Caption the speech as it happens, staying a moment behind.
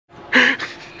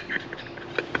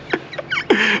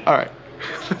All right,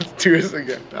 let's do this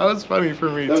again. That was funny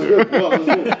for me too. Good. No, that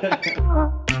was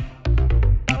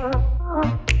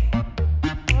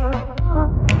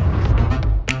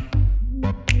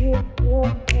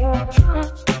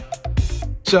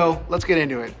good. So let's get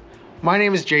into it. My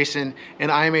name is Jason,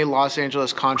 and I am a Los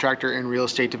Angeles contractor and real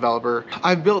estate developer.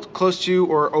 I've built close to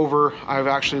or over, I've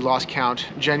actually lost count,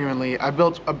 genuinely. I've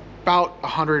built about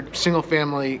 100 single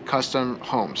family custom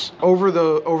homes. Over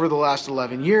the last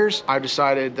 11 years, I've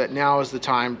decided that now is the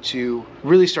time to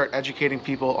really start educating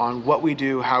people on what we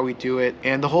do, how we do it,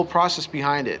 and the whole process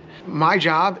behind it. My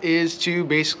job is to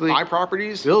basically buy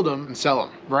properties, build them, and sell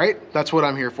them, right? That's what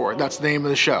I'm here for. That's the name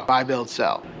of the show, Buy, Build,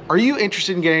 Sell. Are you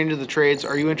interested in getting into the trades?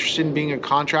 Are you interested in being a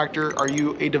contractor? Are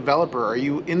you a developer? Are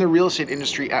you in the real estate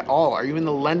industry at all? Are you in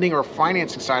the lending or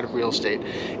financing side of real estate?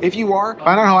 If you are,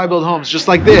 find out how I build homes just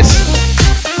like this.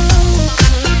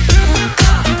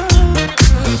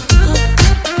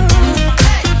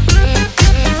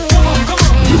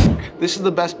 This is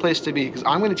the best place to be because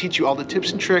I'm going to teach you all the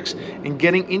tips and tricks in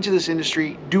getting into this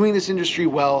industry, doing this industry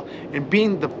well, and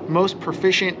being the most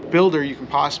proficient builder you can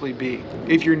possibly be.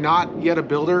 If you're not yet a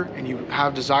builder and you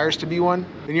have desires to be one,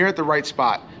 then you're at the right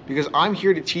spot because I'm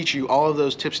here to teach you all of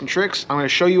those tips and tricks. I'm going to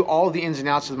show you all of the ins and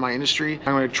outs of my industry.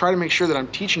 I'm going to try to make sure that I'm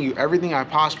teaching you everything I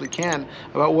possibly can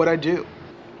about what I do.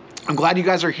 I'm glad you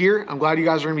guys are here. I'm glad you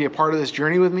guys are going to be a part of this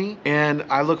journey with me, and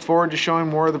I look forward to showing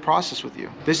more of the process with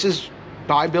you. This is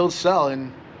Buy, Build, Sell,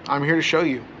 and I'm here to show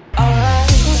you.